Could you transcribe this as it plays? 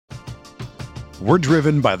We're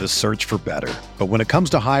driven by the search for better. But when it comes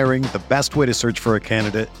to hiring, the best way to search for a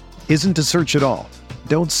candidate isn't to search at all.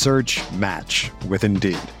 Don't search, match with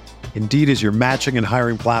Indeed. Indeed is your matching and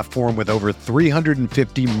hiring platform with over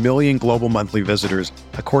 350 million global monthly visitors,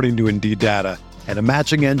 according to Indeed data, and a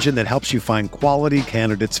matching engine that helps you find quality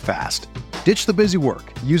candidates fast. Ditch the busy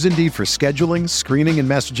work. Use Indeed for scheduling, screening, and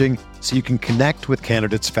messaging so you can connect with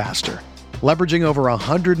candidates faster. Leveraging over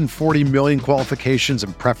 140 million qualifications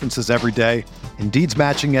and preferences every day, Indeed's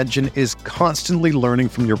matching engine is constantly learning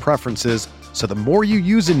from your preferences, so the more you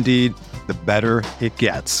use Indeed, the better it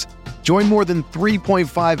gets. Join more than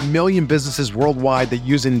 3.5 million businesses worldwide that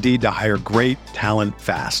use Indeed to hire great talent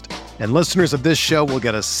fast. And listeners of this show will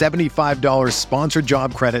get a $75 sponsored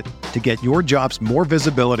job credit to get your jobs more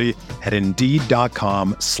visibility at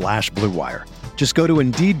Indeed.com/Blue Wire. Just go to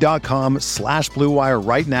Indeed.com/Blue Wire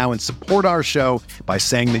right now and support our show by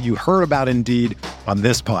saying that you heard about Indeed on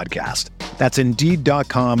this podcast. That's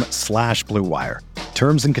Indeed.com/Blue Wire.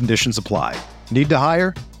 Terms and conditions apply. Need to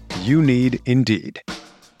hire? You need Indeed.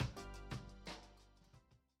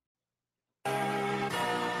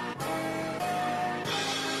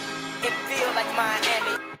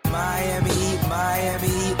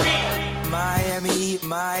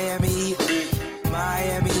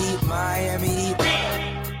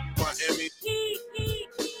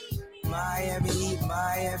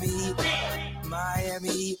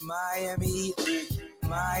 Miami. It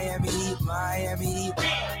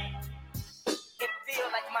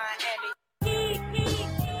feels like Miami.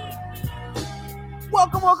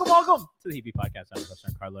 Welcome to the Heat Podcast. I'm Professor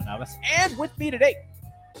Carlo Navas, and with me today,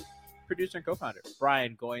 producer and co-founder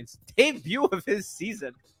Brian Goins. Debut of his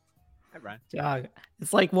season. Hi, Brian.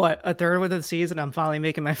 It's like what, a third of the season? I'm finally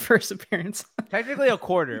making my first appearance. Technically a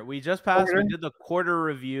quarter. We just passed. We did the quarter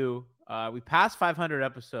review. We passed 500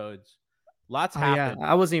 episodes. Lots happened. Yeah,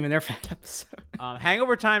 I wasn't even there for that episode.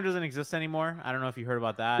 Hangover time doesn't exist anymore. I don't know if you heard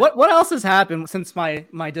about that. What else has happened since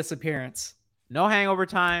my disappearance? No hangover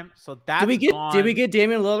time. So that's gone. Did we get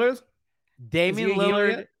Damian Lillard? Damian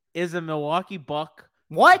Lillard is a Milwaukee Buck.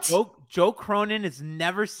 What? Joe Cronin is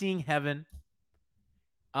never seeing heaven.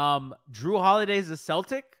 Drew Holiday is a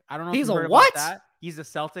Celtic. I don't know if you heard about that. He's a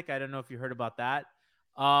Celtic. I don't know if you heard about that.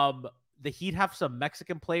 The Heat have some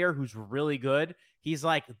Mexican player who's really good. He's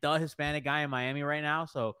like the Hispanic guy in Miami right now.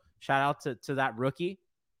 So shout out to that rookie.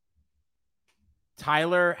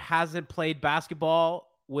 Tyler hasn't played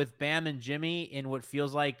basketball with Bam and Jimmy in what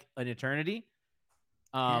feels like an eternity.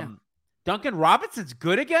 Duncan Robinson's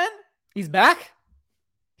good again. He's back.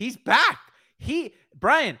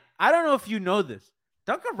 Brian, I don't know if you know this.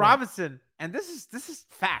 Duncan Robinson, and this is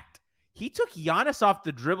fact. He took Giannis off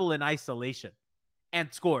the dribble in isolation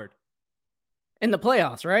and scored. In the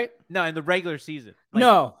playoffs, right? No, in the regular season.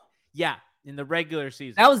 No. Yeah, in the regular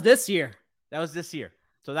season. That was this year.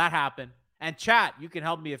 So that happened. And chat, you can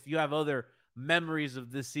help me if you have other memories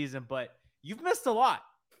of this season, but you've missed a lot.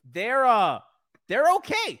 They're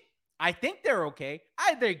okay. I think they're okay.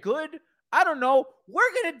 Are they good? I don't know.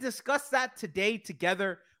 We're going to discuss that today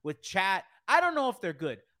together with chat. I don't know if they're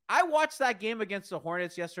good. I watched that game against the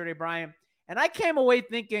Hornets yesterday, Brian, and I came away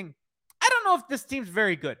thinking, I don't know if this team's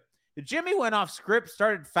very good. Jimmy went off script,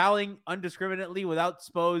 started fouling indiscriminately without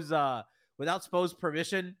Spo's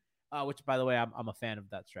permission, which, by the way, I'm a fan of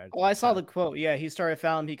that strategy. Well, I saw the quote. Yeah, he started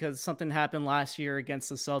fouling because something happened last year against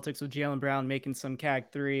the Celtics with Jaylen Brown making some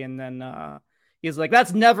CAG 3, and then he's like,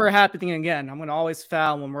 that's never happening again. I'm going to always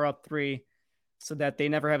foul when we're up 3 so that they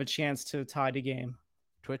never have a chance to tie the game.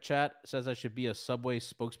 Twitch chat says I should be a Subway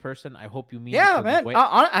spokesperson. I hope you mean... Yeah, man.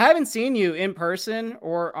 I haven't seen you in person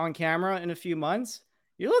or on camera in a few months.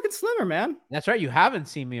 You're looking slimmer, man. That's right. You haven't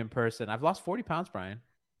seen me in person. I've lost 40 pounds, Brian.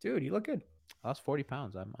 Dude, you look good. I lost 40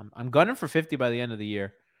 pounds. I'm gunning for 50 by the end of the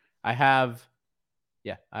year. I have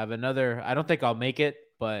another. I don't think I'll make it,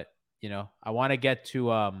 but I want to get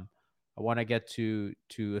to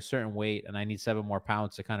a certain weight, and I need 7 more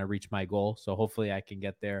pounds to kind of reach my goal. So hopefully I can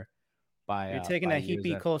get there. You're taking that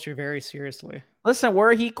hippie culture very seriously. Listen,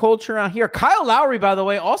 we're a Heat culture around here. Kyle Lowry, by the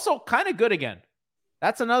way, also kind of good again.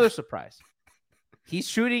 That's another surprise.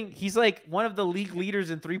 He's like one of the league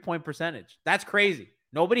leaders in 3-point percentage. That's crazy.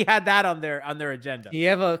 Nobody had that on their agenda. Do you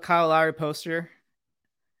have a Kyle Lowry poster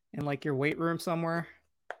in like your weight room somewhere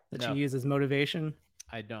that you use as motivation?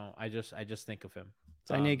 I don't. I just think of him.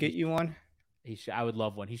 So I need to get you one. I would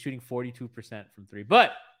love one. He's shooting 42% from 3.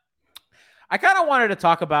 But I kind of wanted to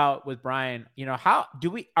talk about with Brian, how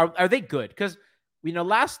do are they good? Because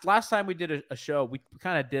last time we did a show, we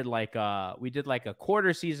kind of did like a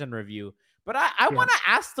quarter season review. But I want to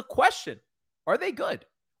ask the question, are they good?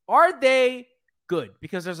 Are they good?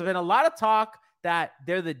 Because there's been a lot of talk that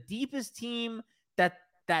they're the deepest team that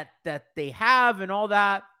they have and all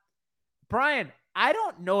that. Brian, I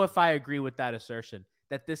don't know if I agree with that assertion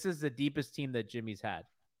that this is the deepest team that Jimmy's had.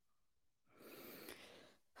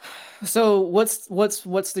 So what's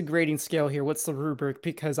the grading scale here? What's the rubric?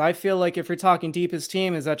 Because I feel like if you're talking deepest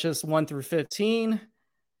team, is that just 1 through 15?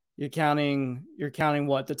 You're counting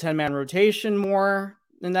what, the 10-man rotation more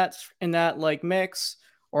in that like mix,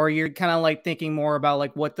 or you're kind of like thinking more about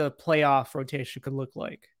like what the playoff rotation could look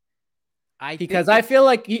like? Because I feel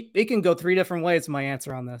like it can go 3 different ways. My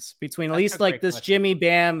answer on this, between at least like this question. Jimmy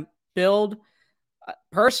Bam build,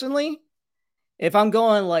 personally, if I'm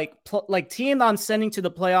going like team that I'm sending to the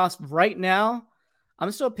playoffs right now, I'm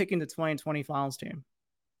still picking the 2020 finals team.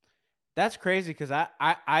 That's crazy because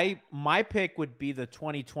my pick would be the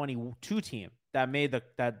 2022 team that made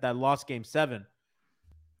that lost game 7.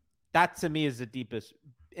 That to me is the deepest.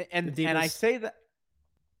 And I say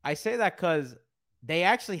that because they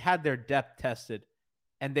actually had their depth tested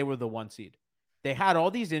and they were the 1 seed. They had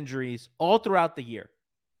all these injuries all throughout the year,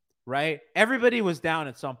 right? Everybody was down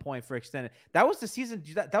at some point for extended. That was the season.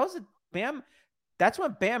 That was Bam. That's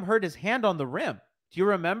when Bam hurt his hand on the rim. Do you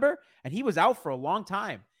remember? And he was out for a long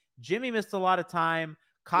time. Jimmy missed a lot of time.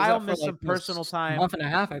 Kyle missed some personal time. Month and a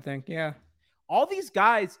half, I think. Yeah. All these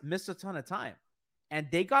guys missed a ton of time. And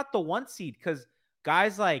they got the 1 seed because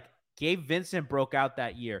guys like Gabe Vincent broke out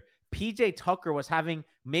that year. PJ Tucker was having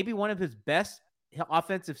maybe one of his best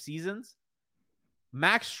offensive seasons.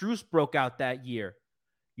 Max Strus broke out that year.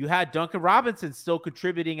 You had Duncan Robinson still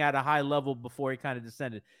contributing at a high level before he kind of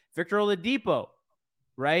descended. Victor Oladipo,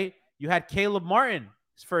 right? You had Caleb Martin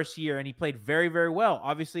his first year, and he played very, very well.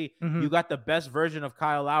 Obviously, you got the best version of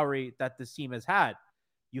Kyle Lowry that this team has had.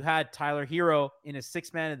 You had Tyler Hero in his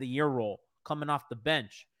 6th man of the year role coming off the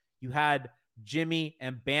bench. You had Jimmy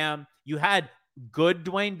and Bam. You had good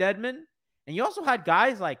Dwayne Dedmon. And you also had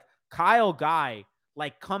guys like Kyle Guy,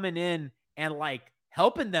 like coming in and like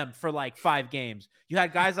helping them for like 5 games. You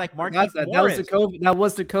had guys like Markieff Morris. That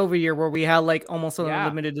was the COVID year where we had like almost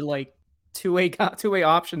unlimited to like two-way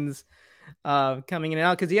options coming in and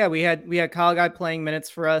out. Because we had Kyle Guy playing minutes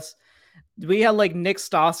for us. We had like Nick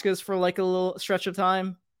Stauskas for like a little stretch of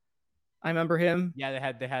time. I remember him.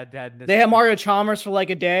 Yeah, they had Mario Chalmers for like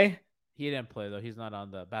a day. He didn't play though. He's not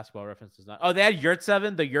on the Basketball Reference. Is not. Oh, they had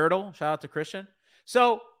Yurtseven, the Yurtle. Shout out to Christian.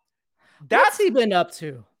 So what's he been up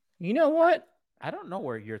to? You know what? I don't know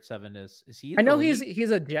where Yurtseven is. Is he? I know he's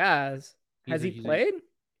a Jazz. Has he played?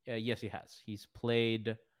 Yes, he has. He's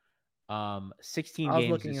played 16 I was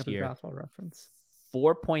games looking this up his year. Basketball Reference.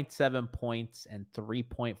 4.7 points and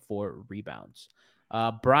 3.4 rebounds.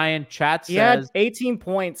 Brian Chat says he had 18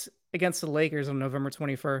 points against the Lakers on November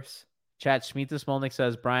 21st. Chat Schmita Smolnik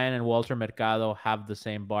says Brian and Walter Mercado have the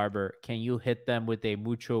same barber. Can you hit them with a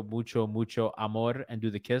mucho, mucho, mucho amor and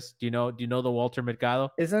do the kiss? Do you know the Walter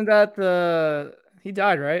Mercado? Isn't that he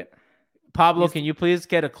died, right? Pablo, can you please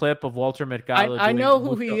get a clip of Walter Mercado? I know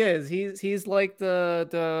who he is. He's like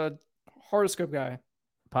the horoscope guy.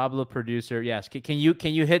 Pablo, producer, yes. Can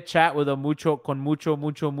you hit chat with a mucho con mucho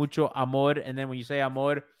mucho mucho amor, and then when you say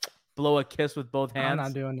amor, blow a kiss with both hands? I'm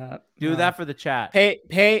not doing that. Do that for the chat. Pay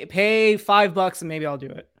 $5 and maybe I'll do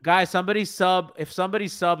it. Guys, if somebody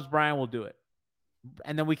subs, Brian will do it,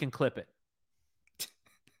 and then we can clip it.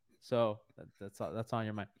 So that's on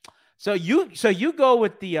your mind. So you go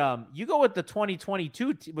with the 2022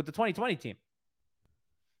 with the 2020 team.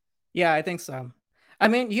 Yeah, I think so. I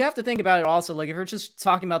mean, you have to think about it also. Like, if you're just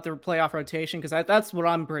talking about the playoff rotation, because that's what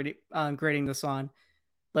I'm grading this on.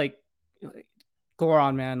 Like,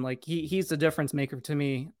 Goran, man, like he's the difference maker to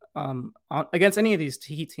me against any of these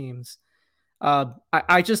Heat teams.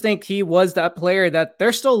 I just think he was that player that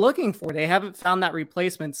they're still looking for. They haven't found that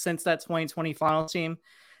replacement since that 2020 finals team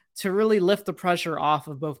to really lift the pressure off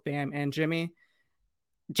of both Bam and Jimmy.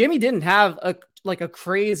 Jimmy didn't have a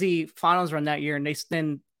crazy finals run that year, and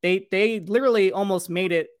they literally almost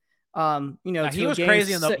made it. He was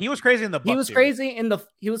crazy in the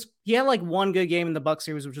he had like one good game in the Bucks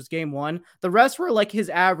series, which was game 1. The rest were like his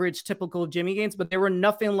average typical Jimmy games, but they were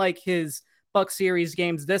nothing like his Bucks series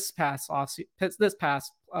games this past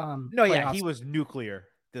playoffs. He was nuclear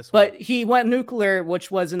but he went nuclear, which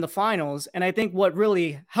was in the finals. And I think what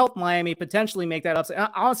really helped Miami potentially make that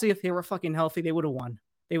upset. Honestly, if they were fucking healthy, they would have won.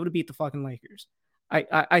 They would have beat the fucking Lakers.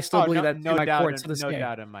 I still believe that no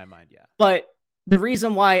doubt in my mind. Yeah. But the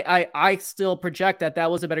reason why I still project that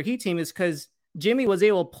was a better Heat team is because Jimmy was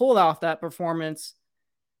able to pull off that performance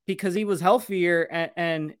because he was healthier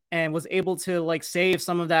and was able to like save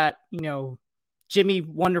some of that, Jimmy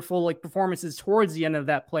wonderful like performances towards the end of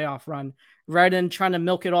that playoff run rather than trying to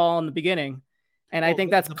milk it all in the beginning. And I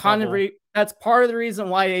think that's that's part of the reason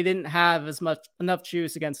why they didn't have enough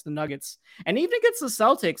juice against the Nuggets. And even against the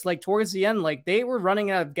Celtics, like towards the end, like they were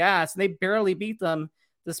running out of gas and they barely beat them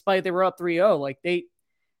despite they were up 3-0. Like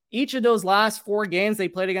each of those last 4 games they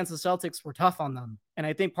played against the Celtics were tough on them. And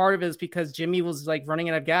I think part of it is because Jimmy was like running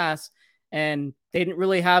out of gas and they didn't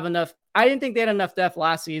really have enough. I didn't think they had enough depth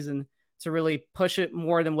last season to really push it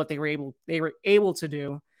more than what they were able to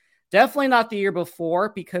do. Definitely not the year before,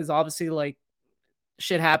 because obviously like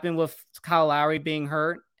shit happened with Kyle Lowry being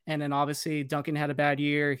hurt. And then obviously Duncan had a bad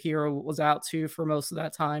year. Hero was out too for most of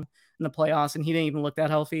that time in the playoffs, and he didn't even look that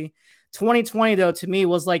healthy. 2020 though, to me,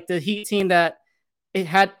 was like the Heat team that it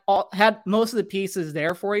had most of the pieces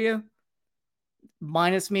there for you,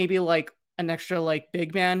 minus maybe like an extra like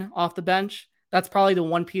big man off the bench. That's probably the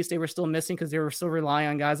one piece they were still missing, because they were still relying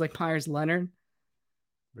on guys like Myers Leonard,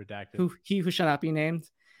 redacted, who should not be named.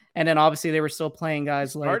 And then obviously they were still playing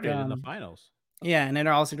guys like in the finals. Yeah, and then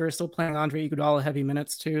also they were still playing Andre Iguodala heavy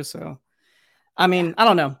minutes too. So, I mean, I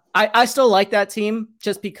don't know. I still like that team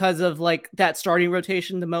just because of like that starting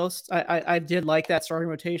rotation the most. I did like that starting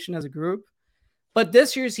rotation as a group. But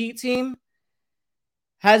this year's Heat team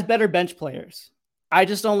has better bench players. I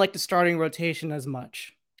just don't like the starting rotation as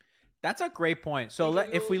much. That's a great point. So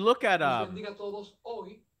if we look at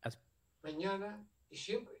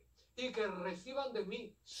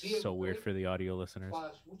so weird for the audio listeners.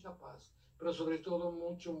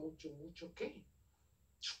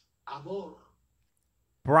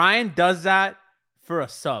 Brian does that for a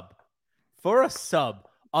sub. For a sub.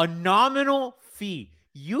 A nominal fee.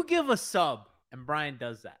 You give a sub and Brian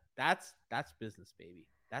does that. That's business, baby.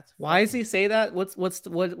 That's why does he say that?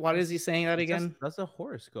 Why is he saying that again? That's a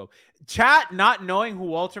horoscope. Chat not knowing who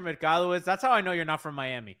Walter Mercado is. That's how I know you're not from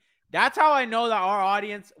Miami. That's how I know that our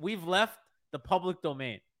audience, we've left the public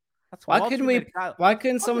domain. That's why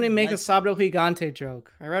couldn't somebody make a Sabro Gigante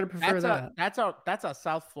joke? I rather prefer that. That's a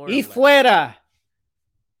South Florida. Y fuera.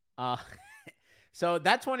 So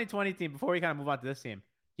that 2020 team, before we kind of move on to this team,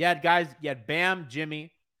 you had Bam,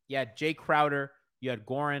 Jimmy, you had Jay Crowder, you had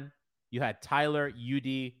Goran, you had Tyler,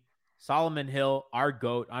 UD, Solomon Hill, our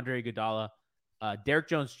GOAT, Andre Iguodala, Derrick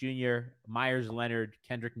Jones Jr., Myers Leonard,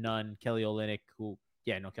 Kendrick Nunn, Kelly Olynyk,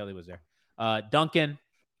 Kelly was there. Duncan,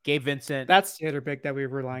 Gabe Vincent. That's the other big that we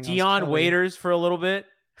were relying on. Dion Waiters for a little bit.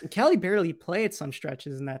 Kelly barely played some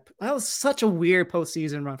stretches in that. That was such a weird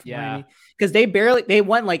postseason run for Miami, because they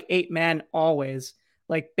went like 8-man always.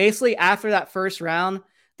 Like basically after that first round,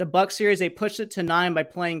 the Bucks series, they pushed it to 9 by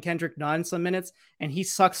playing Kendrick Nunn some minutes, and he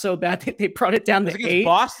sucked so bad that they brought it down to 8.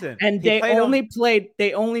 Boston, and they only played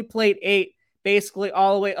 8 basically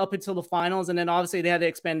all the way up until the finals, and then obviously they had to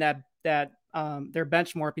expand that their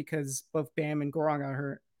bench more because both Bam and Goran got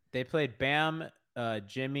hurt. They played Bam,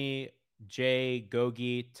 Jimmy, Jay,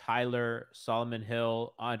 Gogi, Tyler, Solomon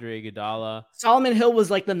Hill, Andre Iguodala. Solomon Hill was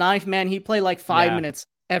like the 9th man. He played like 5 minutes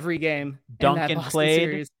every game. Duncan played.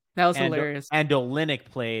 Series. That was hilarious. And Olynyk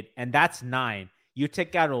played, and that's 9. You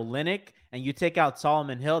take out Olynyk and you take out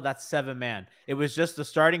Solomon Hill, that's 7-man. It was just the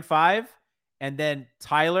starting 5, and then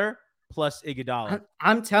Tyler plus Iguodala.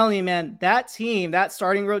 I'm telling you, man, that team, that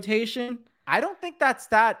starting rotation. I don't think that's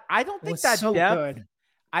that. I don't think that's so depth. Good.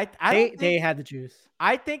 They had the juice.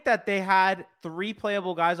 I think that they had 3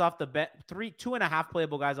 playable guys off the bench, 2.5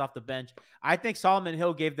 playable guys off the bench. I think Solomon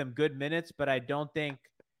Hill gave them good minutes, but I don't think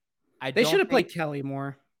they should have played Kelly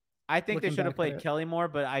more. I think they should have played Kelly more,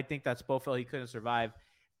 but I think that Spo felt he couldn't survive.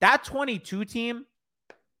 That 22 team,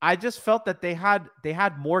 I just felt that they had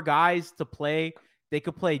more guys to play. They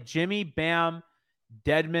could play Jimmy, Bam,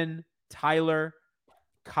 Dedmon, Tyler,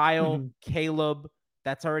 Kyle, Caleb.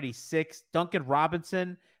 That's already 6. Duncan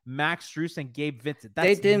Robinson, Max Strus, and Gabe Vincent.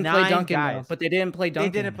 They didn't play Duncan, though, but they didn't play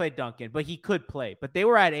Duncan. They didn't play Duncan, but he could play. But they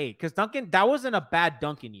were at 8 because Duncan, that wasn't a bad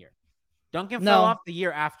Duncan year. Duncan fell off the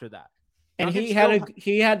year after that. And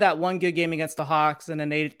he had that one good game against the Hawks, and then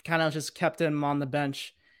they kind of just kept him on the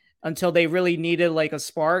bench until they really needed like a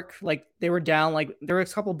spark. Like they were down, like there were a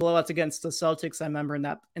couple blowouts against the Celtics. I remember in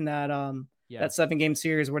that 7-game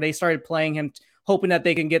series where they started playing him, hoping that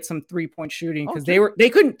they can get some 3-point shooting because they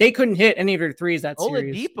couldn't hit any of their threes that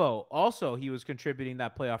series. Oladipo also, he was contributing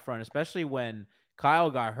that playoff run, especially when Kyle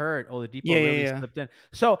got hurt. Oladipo really slipped in.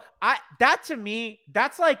 So that to me,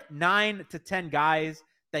 that's like 9 to 10 guys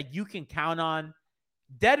that you can count on.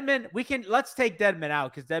 Dedmon, let's take Dedmon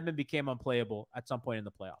out because Dedmon became unplayable at some point in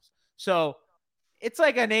the playoffs. So it's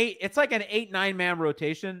like an 8-9-man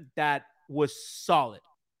rotation that was solid.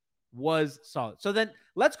 So then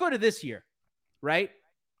let's go to this year, right?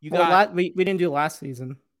 We didn't do last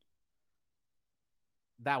season.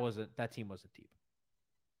 That team wasn't deep.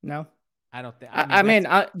 No. I don't think.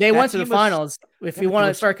 They went to the team was- finals. If Yeah, you but want they to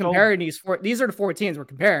were start so- comparing these are the 4 teams we're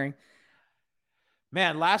comparing.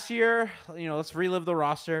 Man, last year, let's relive the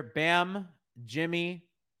roster. Bam, Jimmy,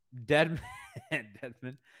 Deadman,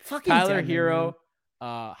 Fucking Tyler Deadman, Hero,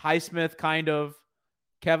 Highsmith, kind of,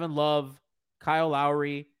 Kevin Love, Kyle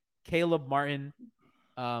Lowry, Caleb Martin,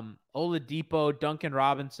 Oladipo, Duncan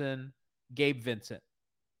Robinson, Gabe Vincent.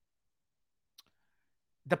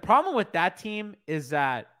 The problem with that team is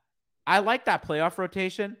that I like that playoff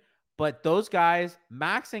rotation, but those guys,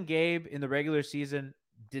 Max and Gabe in the regular season,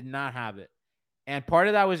 did not have it. And part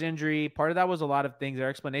of that was injury. Part of that was a lot of things, their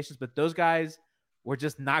explanations, but those guys were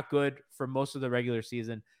just not good for most of the regular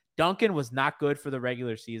season. Duncan was not good for the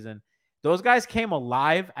regular season. Those guys came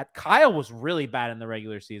alive. Kyle was really bad in the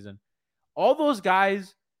regular season. All those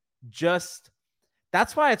guys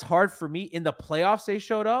that's why it's hard for me. In the playoffs, they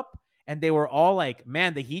showed up and they were all like,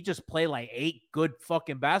 man, the Heat just play like 8 good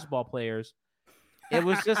fucking basketball players. It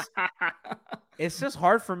was just, it's just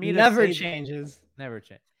hard for me never to changes. Never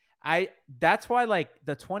change. That's why like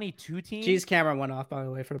the 22 team. G's camera went off, by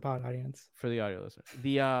the way, for the pod audience. For the audio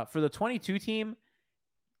listener. For the 22 team,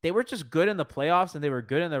 they were just good in the playoffs and they were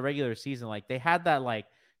good in the regular season. Like they had that like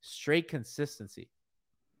straight consistency.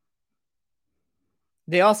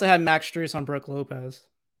 They also had Max Strus on Brook Lopez.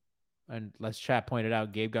 And let's chat pointed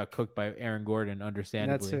out, Gabe got cooked by Aaron Gordon,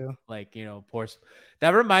 understandably. That too. Like, poor. That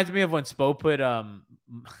reminds me of when Spo put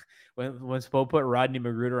when Spo put Rodney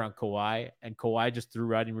Magruder on Kawhi, and Kawhi just threw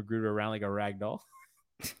Rodney Magruder around like a rag doll.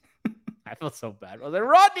 I felt so bad. I was like,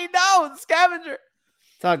 Rodney, no, scavenger.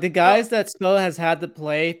 So the guys that Spo has had to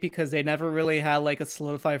play because they never really had like a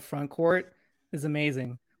solidified front court is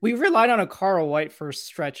amazing. We relied on a Carl White for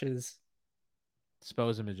stretches.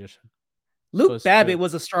 Spo's a magician. Luke Babbitt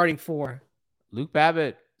was a starting 4. Luke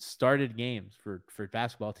Babbitt started games for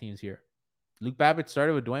basketball teams here. Luke Babbitt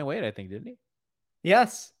started with Dwayne Wade, I think, didn't he?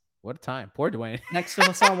 Yes. What a time. Poor Dwayne. Next to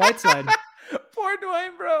Hassan Whiteside. Poor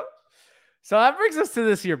Dwayne, bro. So that brings us to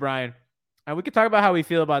this year, Brian. And we could talk about how we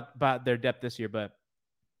feel about their depth this year, but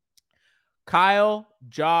Kyle,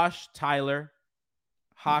 Josh, Tyler,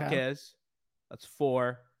 Jaquez, that's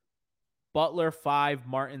 4. Butler 5,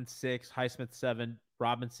 Martin 6, Highsmith 7,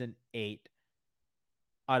 Robinson 8,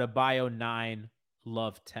 Adebayo 9,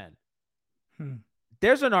 Love 10.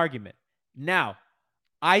 There's an argument. Now,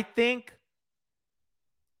 I think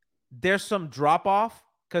there's some drop off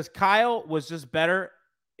because Kyle was just better,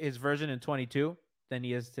 his version in 22 than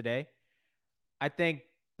he is today. I think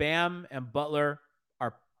Bam and Butler's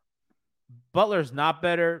not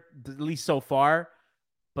better, at least so far,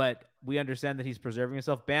 but we understand that he's preserving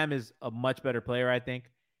himself. Bam is a much better player, I think.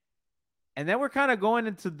 And then we're kind of going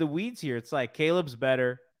into the weeds here. It's like Caleb's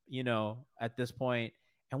better, at this point.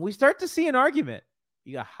 And we start to see an argument.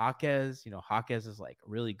 You got Jaquez. Jaquez is like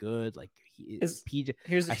really good. Like PJ.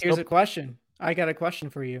 Here's a question. I got a question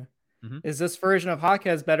for you. Mm-hmm. Is this version of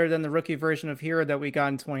Jaquez better than the rookie version of Hero that we got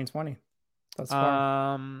in 2020? That's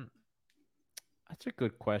far. That's a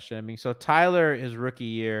good question. I mean, so Tyler, his rookie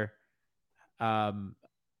year, I'm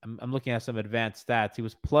looking at some advanced stats. He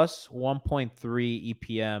was plus 1.3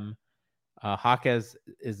 EPM. Jaquez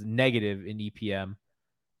is negative in EPM.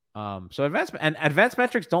 So advanced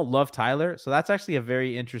metrics don't love Tyler. So that's actually a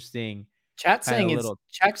very interesting. Chat saying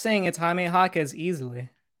it's Jaime Jaquez easily.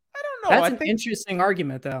 I don't know. That's an interesting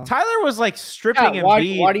argument, though. Tyler was like stripping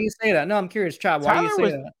Embiid. Why do you say that? No, I'm curious, Chat. Why do you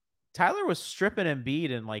say that? Tyler was stripping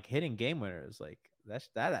Embiid and like hitting game winners. Like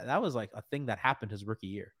that was like a thing that happened his rookie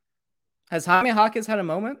year. Has Jaime Jaquez had a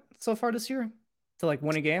moment so far this year to like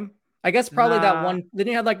win a game? I guess probably that one. Didn't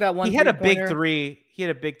he have like that one? He had a big 3. He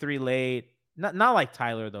had a big 3 late. Not like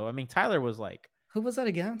Tyler though. I mean, Tyler was like. Who was that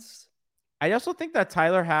against? I also think that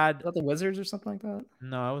Tyler had. Was that the Wizards or something like that?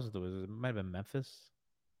 No, it wasn't the Wizards. It might have been Memphis.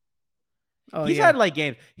 Oh, he's had like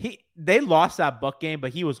games. They lost that Buck game,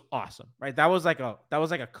 but he was awesome, right? That was like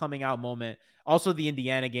a coming out moment. Also, the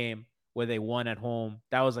Indiana game where they won at home,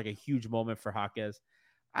 that was like a huge moment for Jaquez.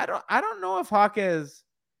 I don't know if Jaquez.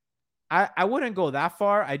 I wouldn't go that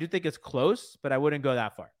far. I do think it's close, but I wouldn't go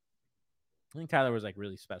that far. I think Tyler was like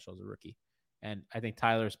really special as a rookie, and I think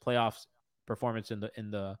Tyler's playoffs performance in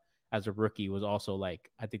the as a rookie was also like,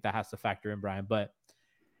 I think that has to factor in, Brian. But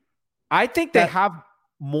I think they have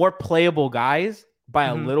more playable guys by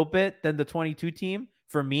a little bit than the 22 team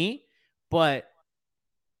for me, but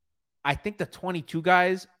I think the 22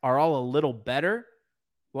 guys are all a little better,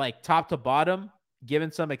 like top to bottom,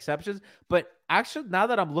 given some exceptions. But actually, now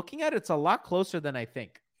that I'm looking at it, it's a lot closer than I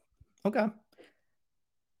think. Okay.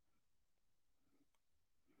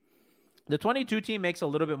 The 22 team makes a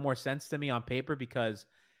little bit more sense to me on paper because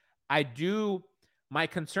my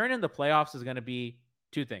concern in the playoffs is going to be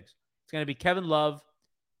 2 things. It's It's going to be Kevin Love,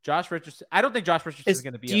 Josh Richardson. I don't think Josh Richardson is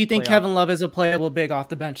going to be. Do you think Kevin Love is a playable big off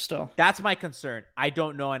the bench still? That's my concern. I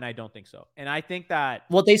don't know, and I don't think so. And I think that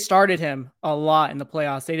they started him a lot in the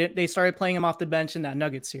playoffs. They started playing him off the bench in that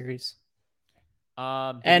Nuggets series.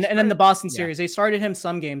 And in the Boston series, they started him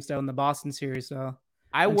some games though in the Boston series. So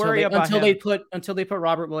I worry about until they put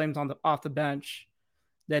Robert Williams off the bench,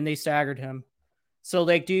 then they staggered him. So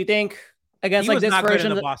like, do you think against like this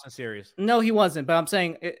version of the Boston series? No, he wasn't. But I'm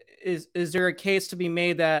saying, is there a case to be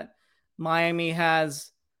made that Miami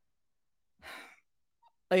has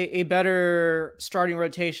a better starting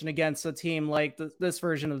rotation against a team like this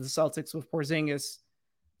version of the Celtics with Porzingis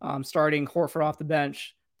starting Horford off the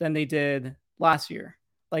bench than they did last year?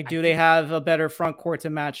 Like, do they have a better front court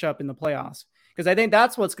to match up in the playoffs? Because I think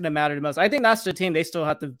that's what's going to matter the most. I think that's the team they still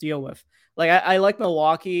have to deal with. Like, I like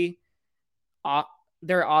Milwaukee,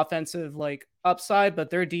 their offensive like upside,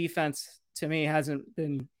 but their defense to me hasn't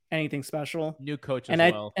been anything special. New coach and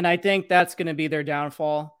well. And I think that's going to be their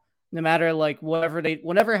downfall. No matter like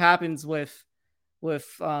whatever happens with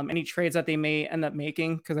any trades that they may end up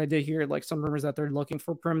making, because I did hear like some rumors that they're looking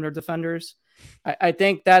for perimeter defenders. I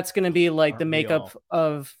think that's going to be like the makeup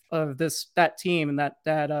of that team and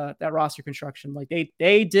that roster construction. Like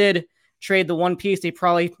they did trade the one piece they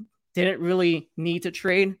probably didn't really need to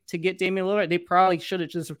trade to get Damian Lillard. They probably should have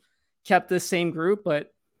just kept this same group,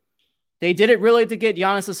 but they did it really to get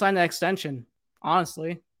Giannis to sign that extension,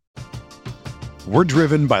 honestly. We're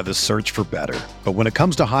driven by the search for better. But when it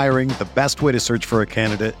comes to hiring, the best way to search for a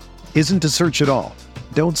candidate isn't to search at all.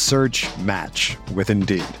 Don't search, match with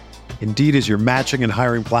Indeed. Indeed is your matching and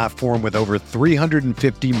hiring platform with over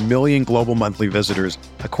 350 million global monthly visitors,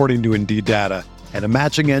 according to Indeed data, and a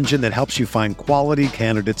matching engine that helps you find quality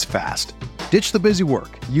candidates fast. Ditch the busy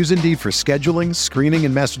work. Use Indeed for scheduling, screening,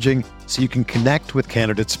 and messaging so you can connect with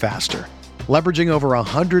candidates faster. Leveraging over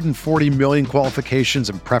 140 million qualifications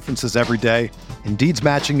and preferences every day, Indeed's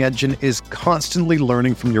matching engine is constantly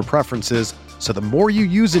learning from your preferences, so the more you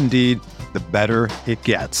use Indeed, the better it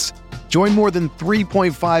gets. Join more than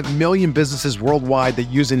 3.5 million businesses worldwide that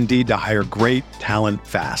use Indeed to hire great talent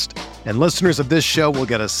fast. And listeners of this show will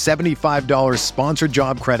get a $75 sponsored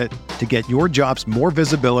job credit to get your jobs more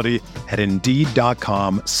visibility at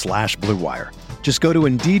Indeed.com/Blue Wire. Just go to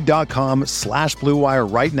Indeed.com/Blue Wire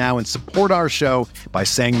right now and support our show by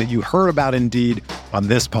saying that you heard about Indeed on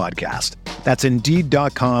this podcast. That's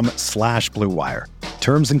Indeed.com/Blue Wire.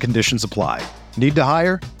 Terms and conditions apply. Need to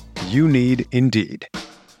hire? You need Indeed.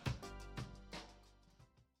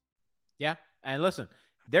 Yeah, and listen,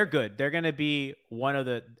 they're good. They're going to be one of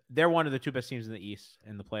the two best teams in the East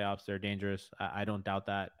in the playoffs. They're dangerous. I don't doubt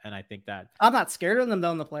that. And I think that I'm not scared of them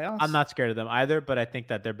though in the playoffs. I'm not scared of them either, but I think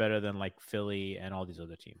that they're better than like Philly and all these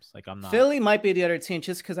other teams. Like Philly might be the other team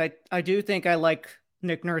just because I do think I like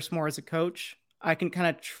Nick Nurse more as a coach. I can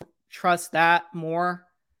kind of trust that more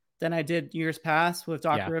than I did years past with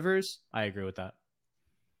Doc Rivers. I agree with that.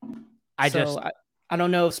 I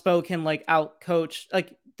don't know if Spo can like out coach,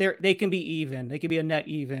 like they can be even. They can be a net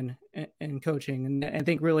even in coaching, and I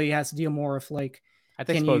think really has to deal more with like. I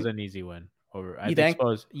think Spo's an easy win over. You think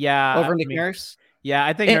Spo's, over Nick Nurse. Yeah,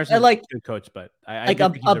 I think Nurse is like, a good coach, but I like a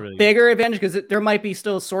really bigger advantage because there might be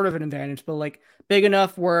still sort of an advantage, but like big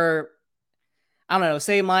enough where I don't know.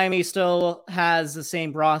 Say Miami still has the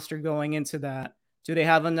same roster going into that. Do they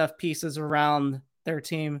have enough pieces around their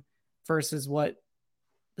team versus what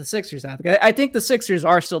the Sixers have? I think the Sixers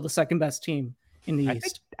are still the second best team in the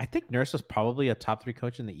East. I think Nurse is probably a top 3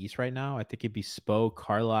 coach in the East right now. I think it'd be Spo,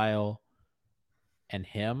 Carlisle, and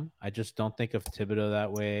him. I just don't think of Thibodeau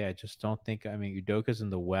that way. I just don't think. I mean, Udoka's in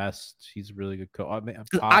the West. He's a really good coach.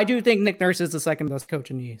 I do think Nick Nurse is the second best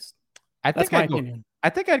coach in the East. That's my opinion. I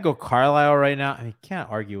think I'd go Carlisle right now. I mean, can't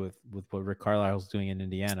argue with what Rick Carlisle's doing in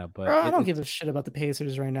Indiana, but I don't give a shit about the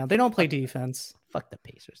Pacers right now. They don't play defense. Fuck the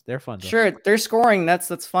Pacers. They're fun. Sure, they're scoring.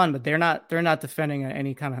 That's fun, but they're not defending at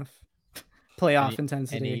any kind of playoff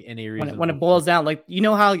intensity. Any reason when it boils down, like you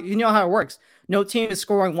know how it works. No team is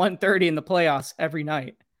scoring 130 in the playoffs every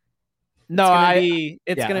night. No,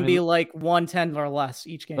 it's gonna be like 110 or less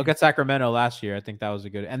each game. Look at Sacramento last year. I think that was a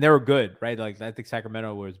good, and they were good, right? Like I think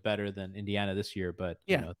Sacramento was better than Indiana this year, but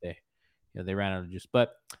you know, they ran out of juice.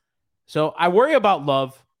 But so I worry about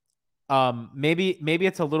Love. Maybe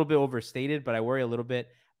it's a little bit overstated, but I worry a little bit.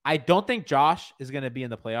 I don't think Josh is gonna be in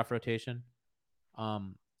the playoff rotation.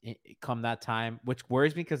 Come that time, which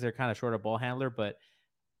worries me because they're kind of short of ball handler, but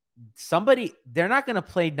they're not going to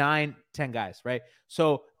play 9-10 guys, right?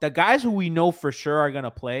 So the guys who we know for sure are going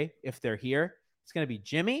to play if they're here, it's going to be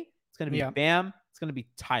Jimmy, it's going to be Bam, it's going to be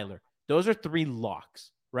Tyler. Those are 3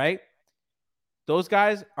 locks, right? Those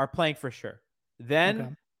guys are playing for sure.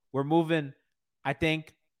 Then we're moving. I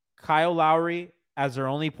think Kyle Lowry as their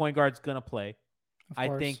only point guard is going to play. Of I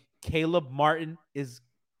course. think Caleb Martin is.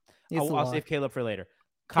 He's the I'll lock. save Caleb for later.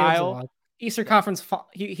 Caleb's the Kyle. lock. Eastern Conference.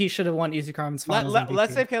 He should have won Eastern Conference Finals.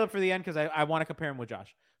 Let's MVP. save Caleb for the end because I want to compare him with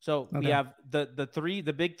Josh. So we Okay. have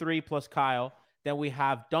the big three plus Kyle. Then we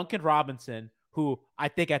have Duncan Robinson, who I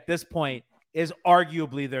think at this point is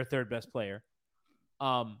arguably their third best player.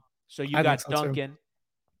 So you I got think so, too. Duncan.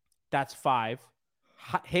 That's 5.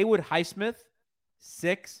 Haywood Highsmith,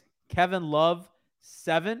 6. Kevin Love,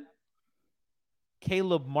 7.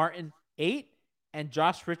 Caleb Martin, 8. And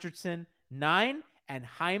Josh Richardson, 9. And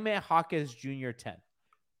Jaime Jaquez Jr., 10.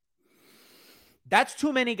 That's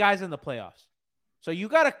too many guys in the playoffs. So you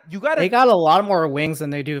gotta. They got a lot more wings than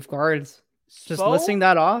they do of guards. Just listing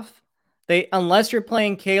that off, unless you're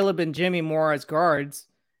playing Caleb and Jimmy more as guards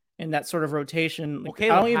in that sort of rotation. Well, I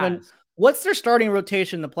don't even. has. What's their starting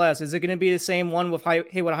rotation in the playoffs? Is it going to be the same one with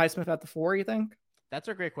Haywood Highsmith at the 4? You think? That's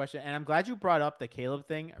a great question, and I'm glad you brought up the Caleb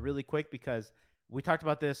thing really quick because we talked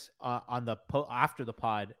about this on the after the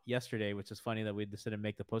pod yesterday, which is funny that we decided to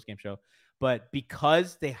make the post game show. But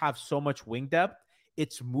because they have so much wing depth,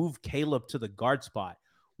 it's moved Caleb to the guard spot,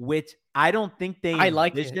 which I don't think they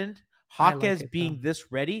envisioned. Jaquez being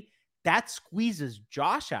this ready, that squeezes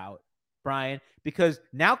Josh out, Brian, because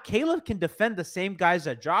now Caleb can defend the same guys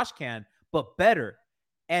that Josh can, but better.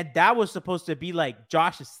 And that was supposed to be like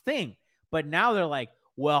Josh's thing. But now they're like,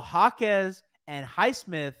 well, Jaquez and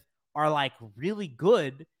Highsmith are like really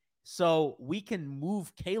good. So we can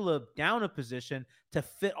move Caleb down a position to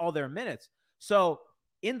fit all their minutes. So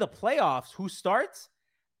in the playoffs, who starts?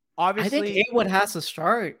 Obviously, I think Haywood has to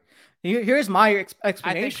start. Here's my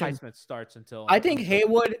explanation. I think Highsmith starts until. I think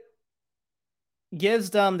Haywood gives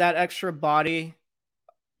them that extra body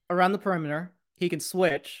around the perimeter. He can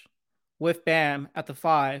switch with Bam at the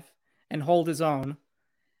 5 and hold his own.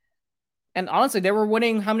 And honestly, they were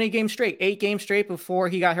winning how many games straight? 8 games straight before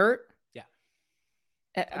he got hurt. Yeah.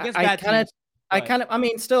 I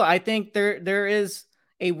mean, still, I think there is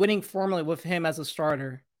a winning formula with him as a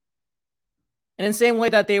starter. And in the same way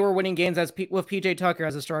that they were winning games with PJ Tucker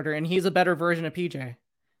as a starter, and he's a better version of PJ.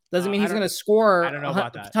 Doesn't mean he's going to score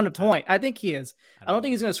a ton of points. I think he is. I don't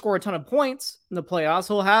think he's going to score a ton of points in the playoffs.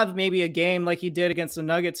 He'll have maybe a game like he did against the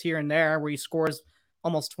Nuggets here and there where he scores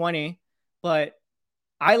almost 20. But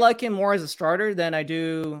I like him more as a starter than I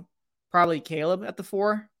do probably Caleb at the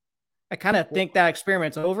 4. I kind of think that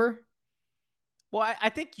experiment's over. Well, I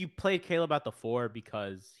think you played Caleb at the 4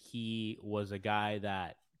 because he was a guy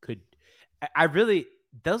that could.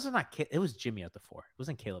 It was Jimmy at the 4. It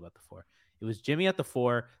wasn't Caleb at the 4. It was Jimmy at the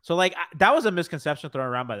 4. So like that was a misconception thrown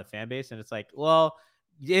around by the fan base. And it's like, well,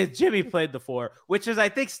 yeah, Jimmy played the 4, which is, I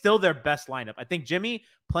think, still their best lineup. I think Jimmy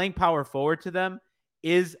playing power forward to them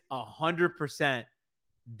is 100%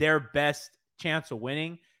 their best chance of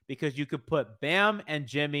winning because you could put Bam and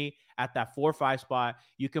Jimmy at that 4-5 spot.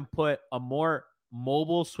 You can put a more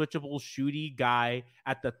mobile, switchable, shooty guy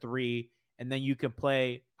at the 3. And then you can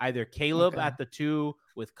play either Caleb at the 2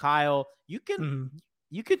 with Kyle. You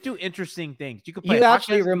could do interesting things. You could play. You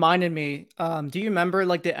actually reminded me. Do you remember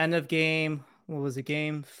like the end of game? What was it?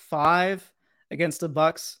 Game 5 against the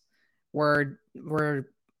Bucks, where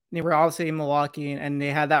they were obviously in Milwaukee and they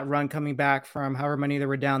had that run coming back from however many they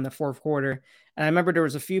were down the 4th quarter. And I remember there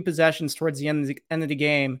was a few possessions towards the end of the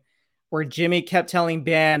game where Jimmy kept telling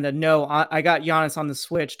Bam that, no, I got Giannis on the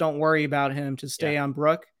switch. Don't worry about him to stay on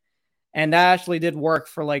Brook. And that actually did work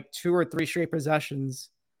for like 2 or 3 straight possessions.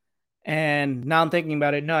 And now I'm thinking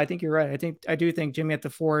about it. No, I think you're right. I do think Jimmy at the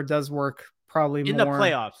 4 does work probably in more the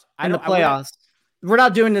playoffs. In the playoffs. We're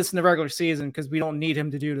not doing this in the regular season because we don't need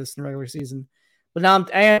him to do this in the regular season. But now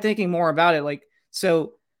I am thinking more about it. Like,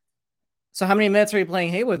 so how many minutes are you playing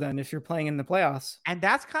Haywood then if you're playing in the playoffs? And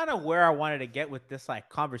that's kind of where I wanted to get with this like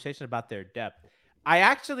conversation about their depth. I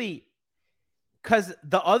actually, because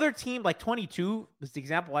the other team, like 22 is the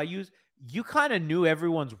example I use, you kind of knew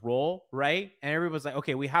everyone's role, right? And everyone's like,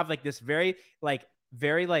 okay, we have like this very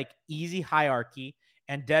easy hierarchy.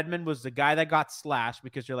 And Dedmon was the guy that got slashed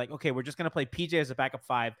because you're like, okay, we're just going to play PJ as a backup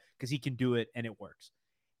 5 because he can do it and it works.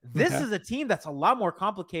 This is a team that's a lot more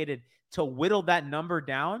complicated to whittle that number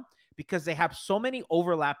down because they have so many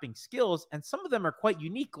overlapping skills and some of them are quite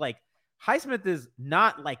unique. Like Highsmith is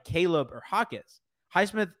not like Caleb or Jaquez.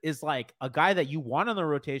 Highsmith is like a guy that you want on the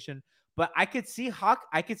rotation, but I could see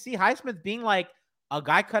Highsmith being like a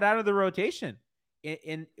guy cut out of the rotation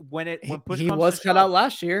when push he comes was to cut shove. out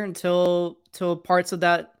last year until parts of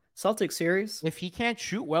that Celtics series. If he can't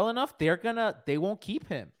shoot well enough, they won't keep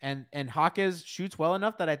him. And Jaquez shoots well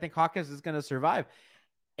enough that I think Jaquez is going to survive.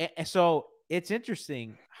 And so it's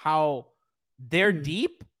interesting how they're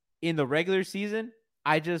deep, in the regular season,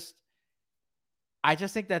 I just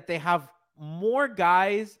think that they have more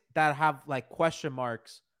guys that have like question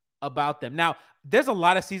marks about them. Now, there's a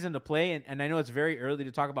lot of season to play, and I know it's very early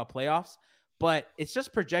to talk about playoffs, but it's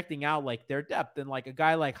just projecting out like their depth. And like a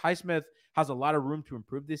guy like Highsmith has a lot of room to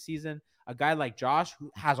improve this season. A guy like Josh,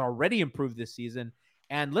 who has already improved this season.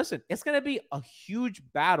 And listen, it's going to be a huge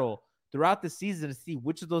battle throughout the season to see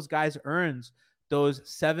which of those guys earns those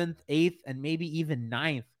 7th, 8th, and maybe even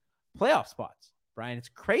 9th playoff spots. Brian, it's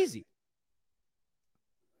crazy.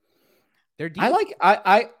 They're deep.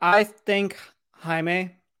 I think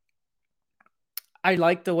Jaime, I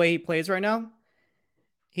like the way he plays right now.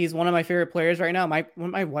 He's one of my favorite players right now.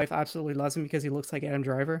 My wife absolutely loves him because he looks like Adam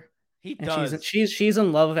Driver. He And does. she's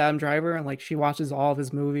in love with Adam Driver, and like she watches all of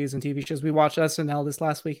his movies and TV shows. We watched SNL this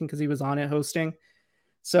last weekend because he was on it hosting.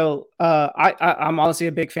 So I'm honestly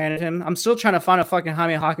a big fan of him. I'm still trying to find a fucking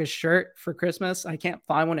Jaime Jaquez shirt for Christmas. I can't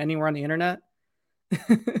find one anywhere on the internet.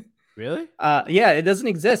 Really? Yeah, it doesn't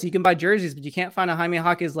exist. You can buy jerseys, but you can't find a Jaime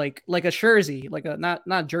Jaquez like a jersey, like a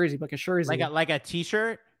not jersey, but like a jersey, like a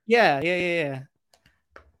t-shirt. Yeah.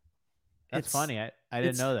 That's funny. I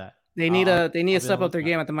didn't know that. They need to step up their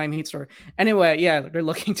game at the Miami Heat store. Anyway, yeah, they're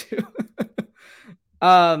looking to.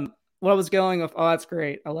 What I was going with. Oh, that's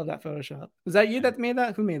great. I love that Photoshop. Was that you that made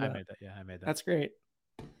that? Who made that? I made that. Yeah, I made that. That's great.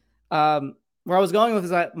 Where I was going with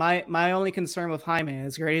is that my only concern with Jaime,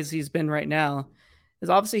 as great as he's been right now, is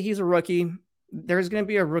obviously he's a rookie. There's going to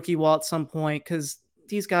be a rookie wall at some point because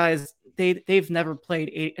these guys they've never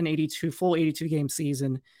played an full 82 game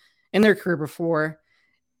season in their career before.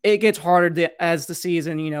 It gets harder as the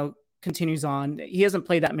season continues on. He hasn't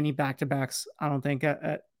played that many back-to-backs, I don't think,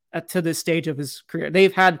 at to this stage of his career.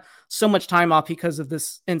 They've had so much time off because of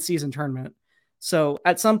this in-season tournament. So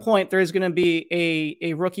at some point, there's going to be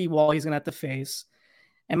a rookie wall he's going to have to face.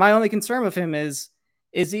 And my only concern with him is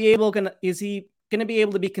he going to be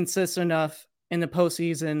able to be consistent enough in the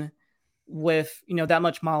postseason with that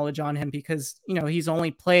much mileage on him, because he's only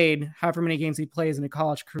played however many games he plays in a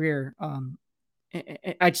college career.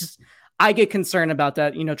 I get concerned about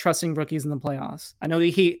that, trusting rookies in the playoffs. I know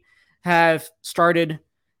the Heat have started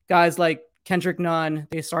guys like Kendrick Nunn.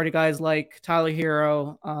 They started guys like Tyler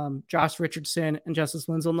Hero, Josh Richardson, and Justice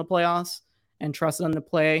Winslow in the playoffs and trusted them to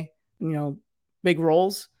play, big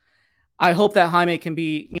roles. I hope that Jaime can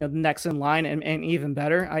be, the next in line and even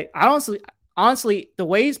better. I honestly, the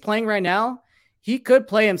way he's playing right now, he could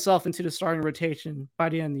play himself into the starting rotation by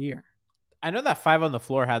the end of the year. I know that Five on the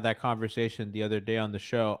Floor had that conversation the other day on the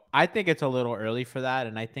show. I think it's a little early for that,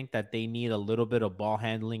 and I think that they need a little bit of ball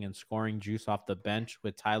handling and scoring juice off the bench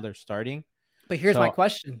with Tyler starting. But here's my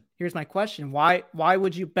question. Why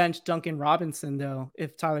would you bench Duncan Robinson, though,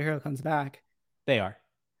 if Tyler Hero comes back? They are.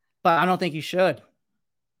 But I don't think you should.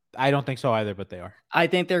 I don't think so either, but they are. I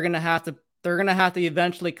think they're going to have to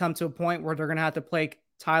eventually come to a point where they're going to have to play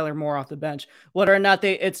Tyler more off the bench. Whether or not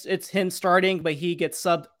it's him starting, but he gets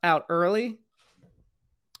subbed out early.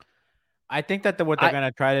 I think that what they're going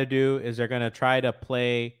to try to do is they're going to try to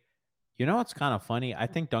play. What's kind of funny? I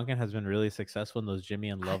think Duncan has been really successful in those Jimmy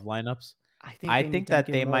and Love lineups. I think that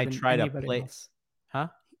they might try to play. Huh?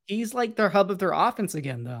 He's like their hub of their offense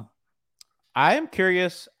again, though. I am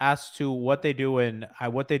curious as to what they do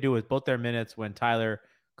with both their minutes when Tyler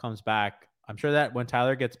comes back. I'm sure that when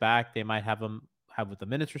Tyler gets back, they might have him with the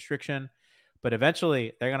minutes restriction, but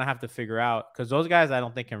eventually they're going to have to figure out, because those guys I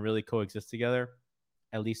don't think can really coexist together.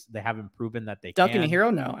 At least they haven't proven that they Duncan can. and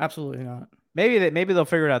Hero? No, absolutely not. Maybe they'll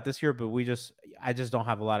figure it out this year, but I just don't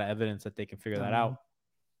have a lot of evidence that they can figure that out.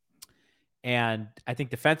 And I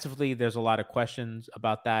think defensively, there's a lot of questions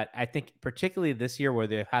about that. I think particularly this year where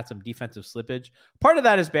they've had some defensive slippage. Part of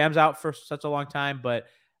that is Bam's out for such a long time, but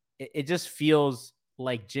it just feels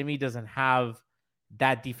like Jimmy doesn't have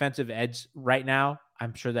that defensive edge right now.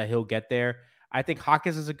 I'm sure that he'll get there. I think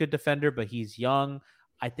Hawkins is a good defender, but he's young.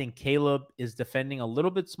 I think Caleb is defending a little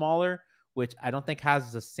bit smaller, which I don't think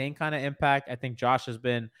has the same kind of impact. I think Josh has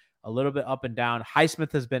been a little bit up and down.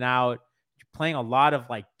 Highsmith has been out. You're playing a lot of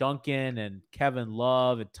like Duncan and Kevin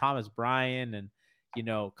Love and Thomas Bryant, and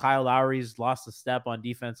Kyle Lowry's lost a step on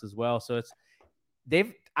defense as well. So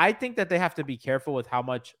I think that they have to be careful with how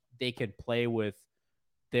much they can play with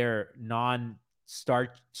their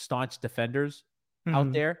staunch defenders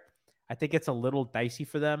out there. I think it's a little dicey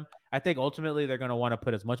for them. I think ultimately they're going to want to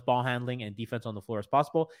put as much ball handling and defense on the floor as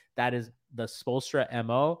possible. That is the Spoelstra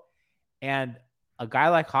MO. And a guy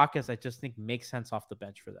like Hawkins, I just think makes sense off the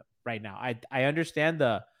bench for them right now. I understand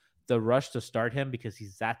the rush to start him because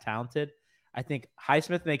he's that talented. I think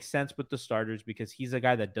Highsmith makes sense with the starters because he's a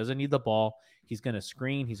guy that doesn't need the ball. He's going to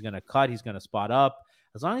screen. He's going to cut. He's going to spot up.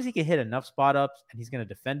 as long as he can hit enough spot ups and he's going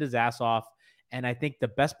to defend his ass off. And I think the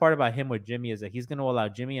best part about him with Jimmy is that he's going to allow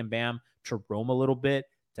Jimmy and Bam to roam a little bit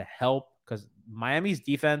to help, because Miami's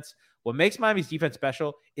defense, what makes Miami's defense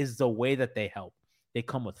special is the way that they help. They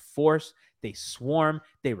come with force, they swarm,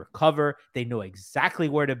 they recover, they know exactly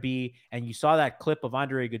where to be. And you saw that clip of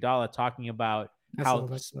Andre Iguodala talking about how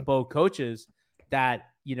Spo coaches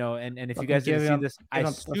that, you know, and if you guys didn't see this, I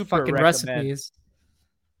super recommend. Recipes.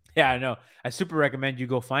 Yeah, I know. I super recommend you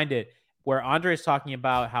go find it, where Andre is talking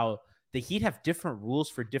about how the Heat have different rules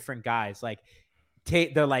for different guys. Like,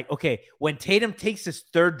 they're like, okay, when Tatum takes his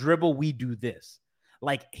third dribble, we do this.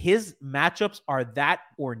 Like, his matchups are that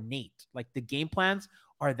ornate. Like, the game plans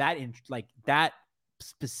are that that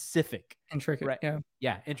specific, intricate. Right?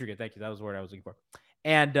 Yeah, intricate. Thank you. That was the word I was looking for.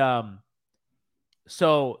 And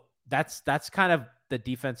so that's kind of the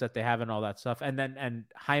defense that they have and all that stuff. And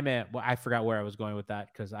Jaime, well, I forgot where I was going with that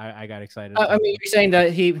because I got excited. I mean, you're saying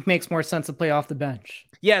that he makes more sense to play off the bench.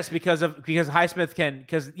 Yes, because Highsmith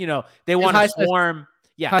because you know they want to swarm.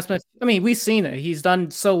 Yeah, Highsmith, I mean, we've seen it. He's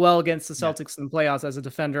done so well against the Celtics in the playoffs as a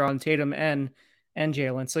defender on Tatum and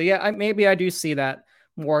Jalen. So yeah, maybe I do see that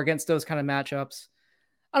more against those kind of matchups.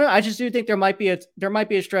 I don't know. I just do think there might be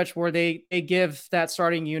a stretch where they give that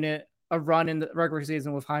starting unit a run in the regular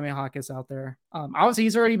season with Jaime Jaquez out there. Obviously,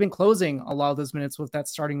 he's already been closing a lot of those minutes with that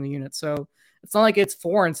starting unit, so it's not like it's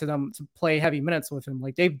foreign to them to play heavy minutes with him.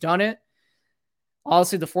 Like, they've done it.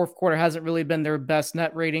 Honestly, the fourth quarter hasn't really been their best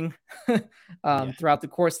net rating throughout the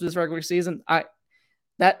course of this regular season.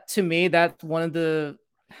 To me, that's one of the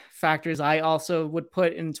factors I also would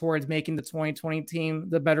put in towards making the 2020 team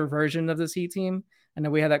the better version of this Heat team. I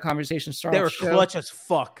know we had that conversation. They were clutch as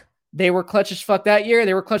fuck. They were clutch as fuck that year.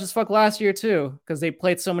 They were clutch as fuck last year too, because they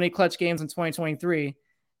played so many clutch games in 2023.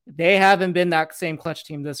 They haven't been that same clutch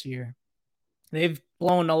team this year. They've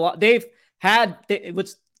blown a lot. Which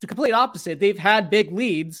the complete opposite. They've had big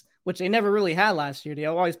leads, which they never really had last year. They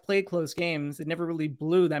always played close games. They never really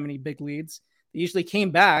blew that many big leads. They usually came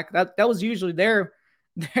back. That was usually their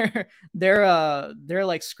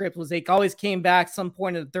like script was they always came back some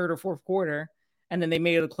point in the third or fourth quarter, and then they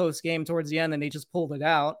made it a close game towards the end, and they just pulled it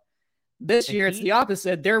out. This year, it's the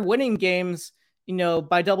opposite. They're winning games, you know,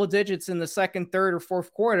 by double digits in the second, third, or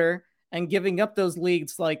fourth quarter, and giving up those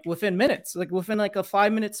leads like within minutes, like within like a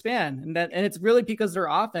 5-minute span. And it's really because their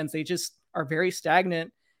offense, they just are very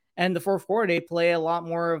stagnant. And the fourth quarter, they play a lot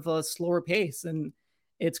more of a slower pace, and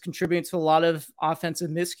it's contributing to a lot of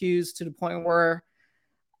offensive miscues to the point where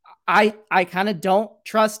I kind of don't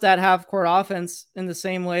trust that half court offense in the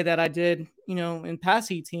same way that I did, you know, in past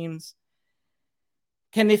Heat teams.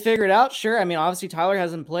 Can they figure it out? Sure. I mean, obviously Tyler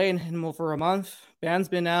hasn't played for a month. Bam's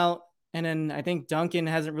been out. And then I think Duncan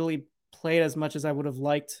hasn't really played as much as I would have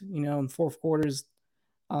liked, you know, in fourth quarters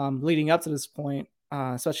leading up to this point,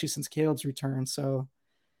 especially since Caleb's return. So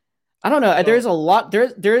I don't know. There's a lot there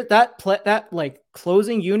that like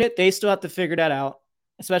closing unit. They still have to figure that out,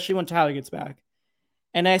 especially when Tyler gets back.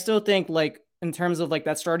 And I still think like in terms of like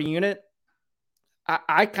that starting unit,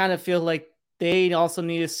 I kind of feel like they also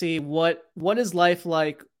need to see what is life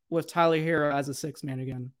like with Tyler Hero as a sixth man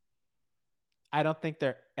again. I don't think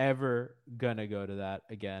they're ever gonna go to that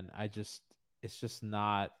again. It's just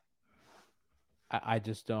not. I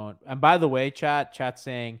just don't. And by the way, chat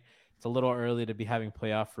saying it's a little early to be having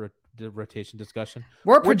playoff rotation discussion.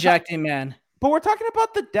 We're projecting, man. But we're talking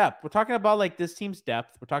about the depth. We're talking about like this team's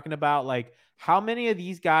depth. We're talking about like how many of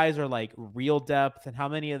these guys are like real depth and how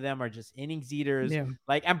many of them are just innings eaters. Yeah.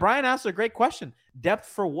 Like, and Brian asked a great question. Depth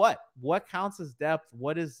for what? What counts as depth?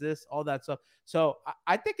 What is this? All that stuff. So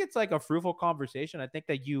I think it's like a fruitful conversation. I think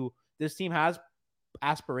that this team has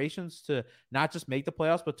aspirations to not just make the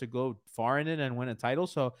playoffs, but to go far in it and win a title.